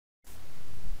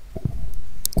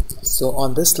So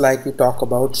on this slide we talk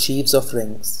about sheaves of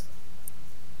rings.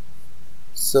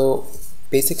 So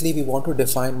basically we want to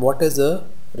define what is a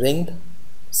ringed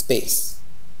space.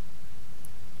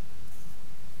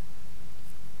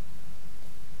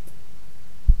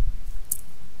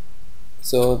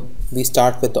 So we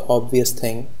start with the obvious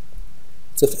thing.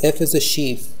 So if F is a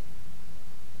sheaf,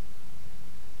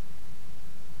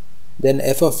 then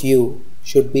F of U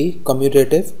should be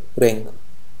commutative ring.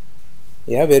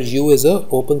 Yeah, where U is a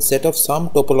open set of some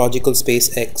topological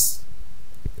space X.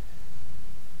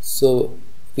 So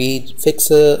we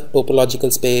fix a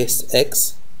topological space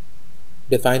X,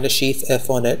 define a sheaf F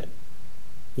on it.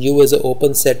 U is an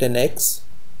open set in X,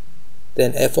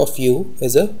 then F of U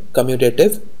is a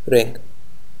commutative ring.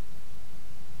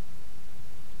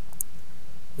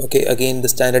 Okay, again the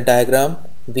standard diagram,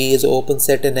 V is an open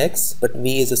set in X, but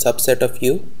V is a subset of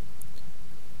U,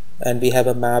 and we have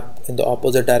a map in the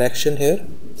opposite direction here,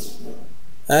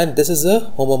 and this is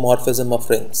a homomorphism of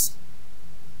rings.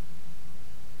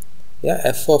 Yeah,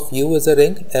 F of U is a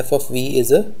ring, F of V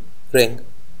is a ring.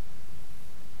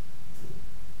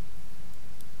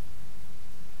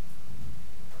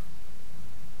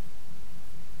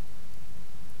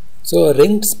 So a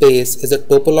ringed space is a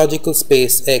topological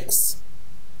space X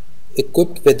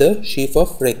equipped with a sheaf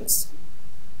of rings.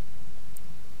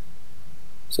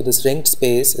 So this ringed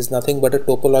space is nothing but a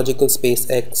topological space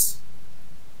X.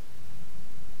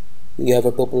 You have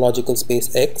a topological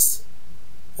space X,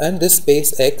 and this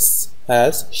space X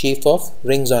has sheaf of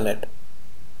rings on it.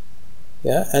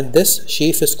 Yeah, and this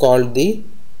sheaf is called the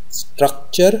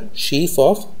structure sheaf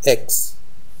of X.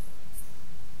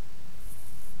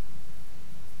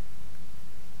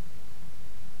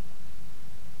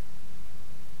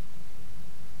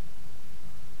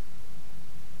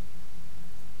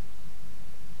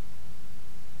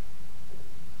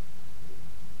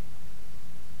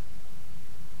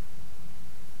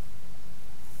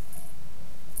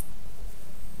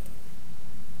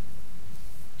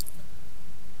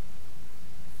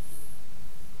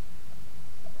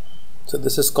 So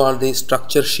this is called the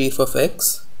structure sheaf of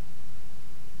X.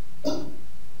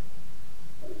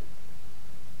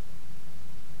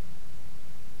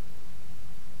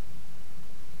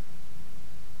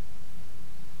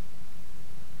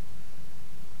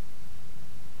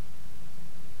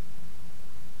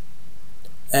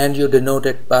 And you denote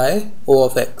it by O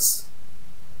of X.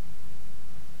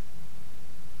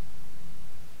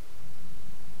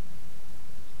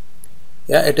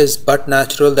 Yeah, it is but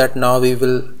natural that now we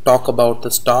will talk about the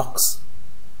stalks.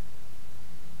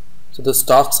 So the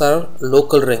stalks are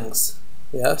local rings.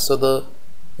 Yeah, so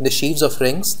in the sheaves of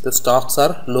rings, the stalks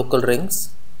are local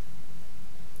rings.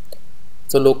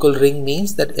 So local ring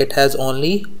means that it has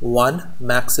only one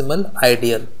maximal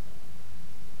ideal.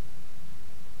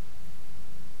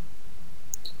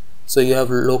 So you have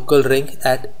local ring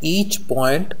at each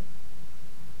point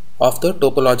of the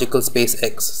topological space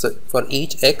X, so for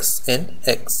each X in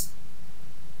X.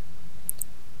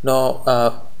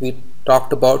 Now we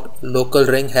talked about local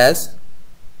ring has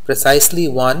precisely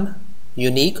one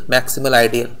unique maximal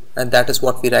ideal, and that is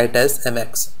what we write as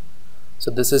Mx.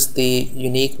 So this is the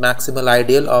unique maximal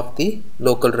ideal of the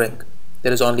local ring.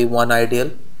 There is only one ideal.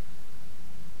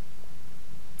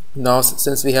 Now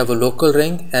since we have a local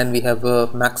ring and we have a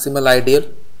maximal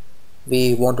ideal,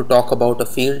 we want to talk about a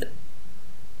field.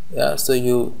 Yeah, so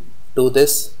you do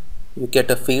this, you get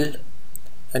a field,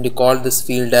 and you call this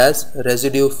field as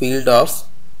residue field of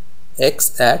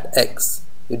X at X.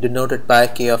 You denote it by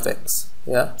K of X.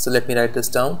 Yeah, so let me write this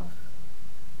down.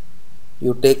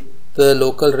 You take the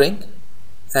local ring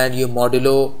and you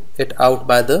modulo it out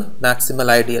by the maximal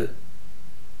ideal.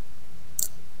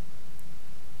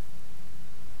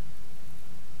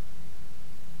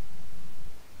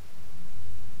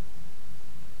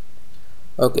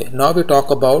 Okay, now we talk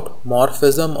about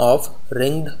morphism of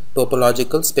ringed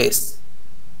topological space.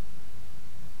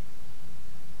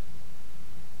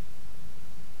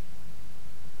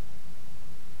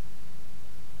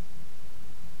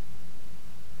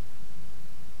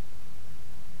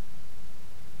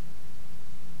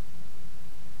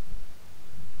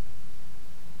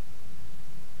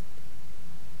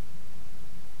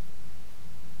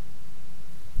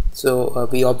 So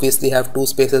we obviously have two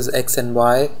spaces X and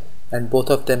Y, and both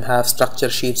of them have structure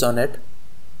sheaves on it.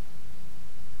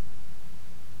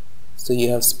 So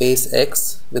you have space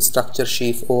X with structure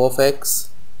sheaf O of X,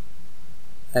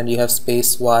 and you have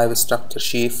space Y with structure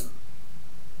sheaf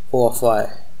O of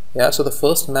Y. Yeah, so the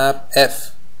first map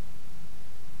F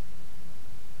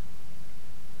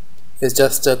is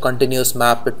just a continuous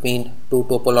map between two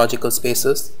topological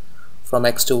spaces from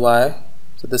X to Y.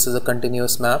 So this is a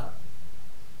continuous map.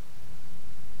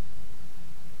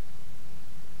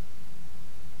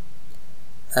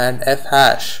 and f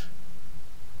hash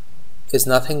is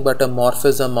nothing but a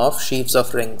morphism of sheaves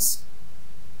of rings.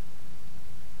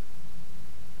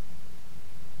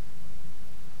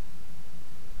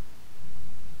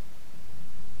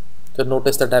 So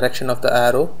notice the direction of the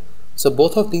arrow. So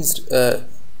both of these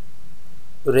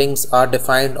rings are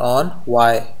defined on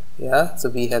Y. Yeah, so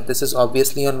we have, this is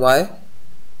obviously on Y.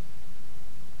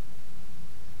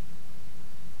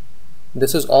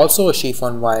 This is also a sheaf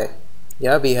on Y.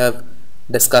 Yeah, we have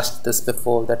discussed this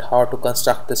before, that how to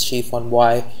construct this sheaf on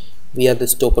Y via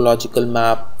this topological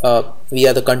map,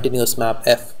 via the continuous map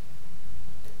F.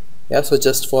 Yeah, so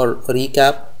just for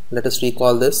recap, let us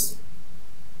recall this.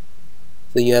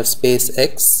 So you have space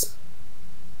X,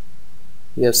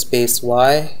 you have space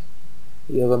Y,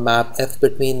 you have a map F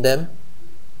between them.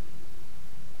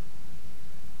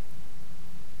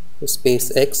 So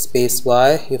space X, space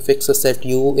Y, you fix a set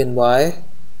U in Y.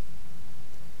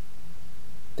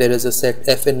 There is a set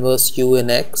F inverse U in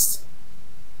X.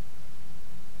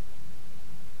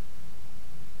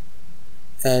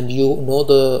 And you know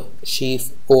the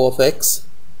sheaf O of X.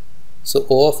 So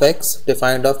O of X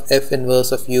defined of F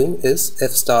inverse of U is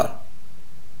F star.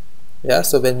 Yeah,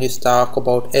 so when you talk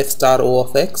about F star O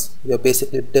of X, you're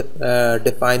basically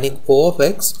defining O of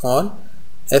X on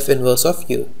F inverse of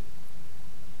U.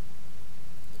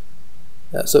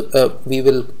 Yeah, so we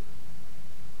will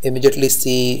immediately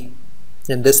see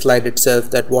in this slide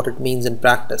itself that what it means in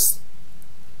practice.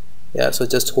 Yeah, so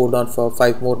just hold on for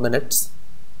 5 more minutes.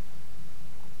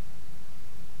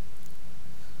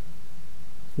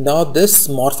 Now this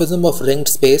morphism of ringed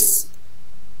space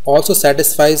also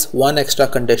satisfies one extra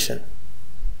condition.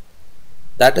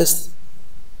 That is,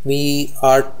 we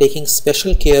are taking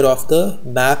special care of the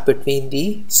map between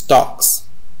the stalks.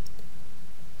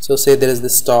 So say there is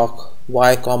this stalk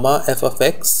y comma f of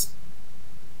x.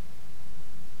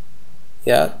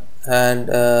 Yeah, and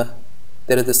there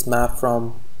is this map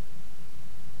from,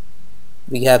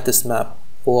 we have this map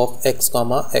O of x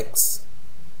comma x.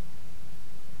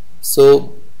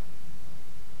 So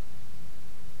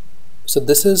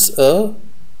this is a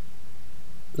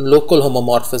local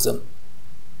homomorphism.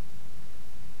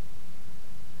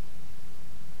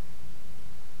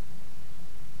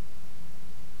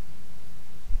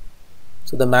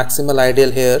 So the maximal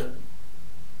ideal here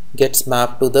gets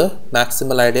mapped to the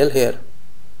maximal ideal here.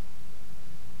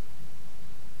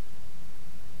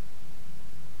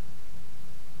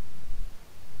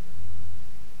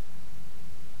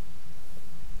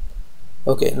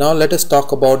 Okay, now let us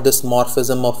talk about this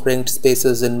morphism of ringed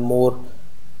spaces in more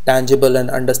tangible and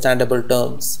understandable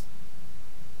terms.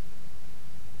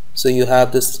 So you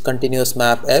have this continuous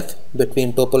map F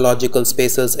between topological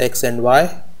spaces X and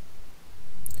Y.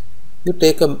 You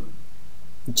take a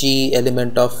G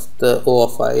element of the O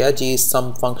of Y. Yeah, G is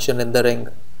some function in the ring.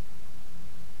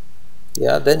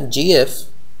 Yeah, then GF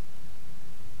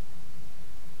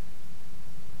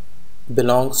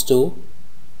belongs to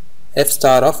F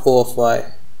star of O of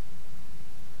Y.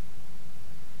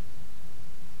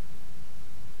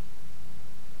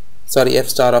 Sorry, F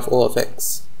star of O of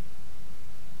X.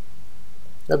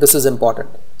 Now this is important.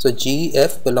 So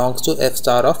GF belongs to F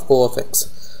star of O of X.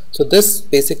 So this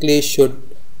basically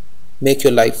should make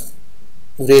your life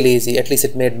really easy. At least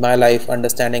it made my life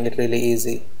understanding it really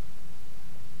easy.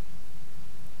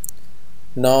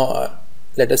 Now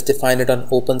let us define it on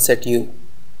open set U.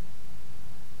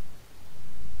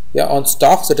 Yeah, on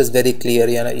stalks it is very clear.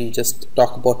 You just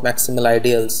talk about maximal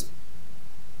ideals.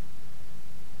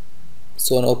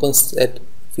 So on open set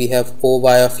we have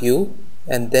OY of U,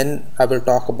 and then I will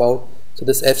talk about, so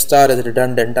this F star is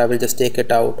redundant, I will just take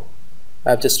it out.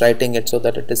 I'm just writing it so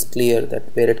that it is clear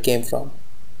that where it came from.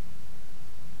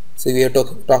 So we are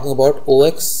talking about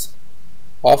OX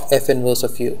of F inverse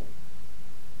of U.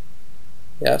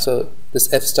 Yeah, so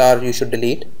this F star you should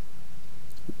delete,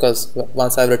 because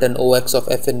once I've written OX of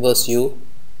F inverse U,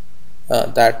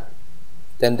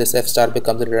 then this F star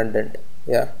becomes redundant.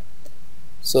 Yeah,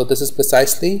 so this is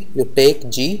precisely, you take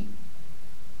G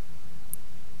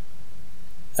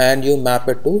and you map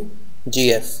it to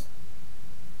GF.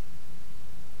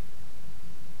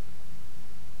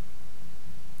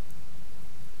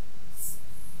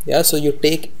 Yeah, so you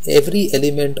take every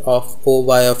element of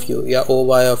OY of U. Yeah,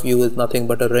 OY of U is nothing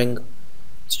but a ring.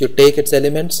 So you take its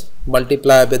elements,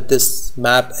 multiply with this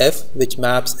map F, which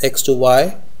maps X to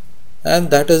Y, and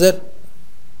that is it.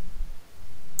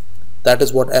 That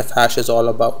is what F hash is all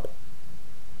about.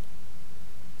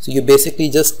 So you're basically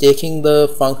just taking the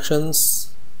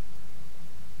functions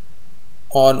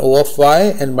on O of Y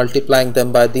and multiplying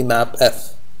them by the map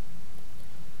F.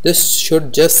 This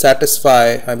should just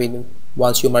satisfy, I mean,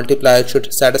 once you multiply, it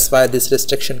should satisfy this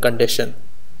restriction condition.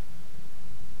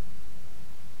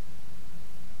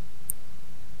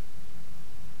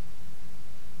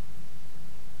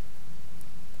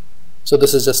 So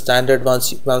this is just standard.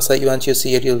 Once you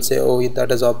see it, you'll say, oh,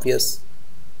 that is obvious.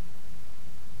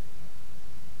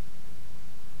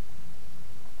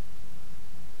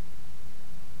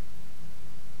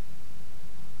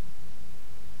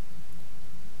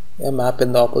 A map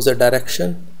in the opposite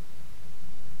direction.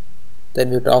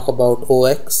 Then we talk about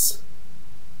OX.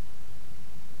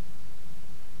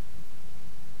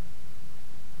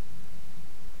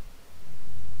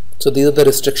 So these are the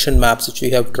restriction maps which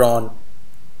we have drawn.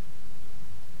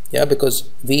 Yeah, because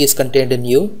V is contained in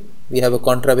U, we have a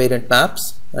contravariant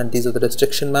maps, and these are the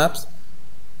restriction maps.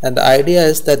 And the idea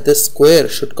is that this square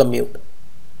should commute.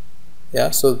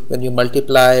 Yeah, so when you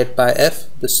multiply it by F,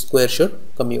 this square should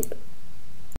commute.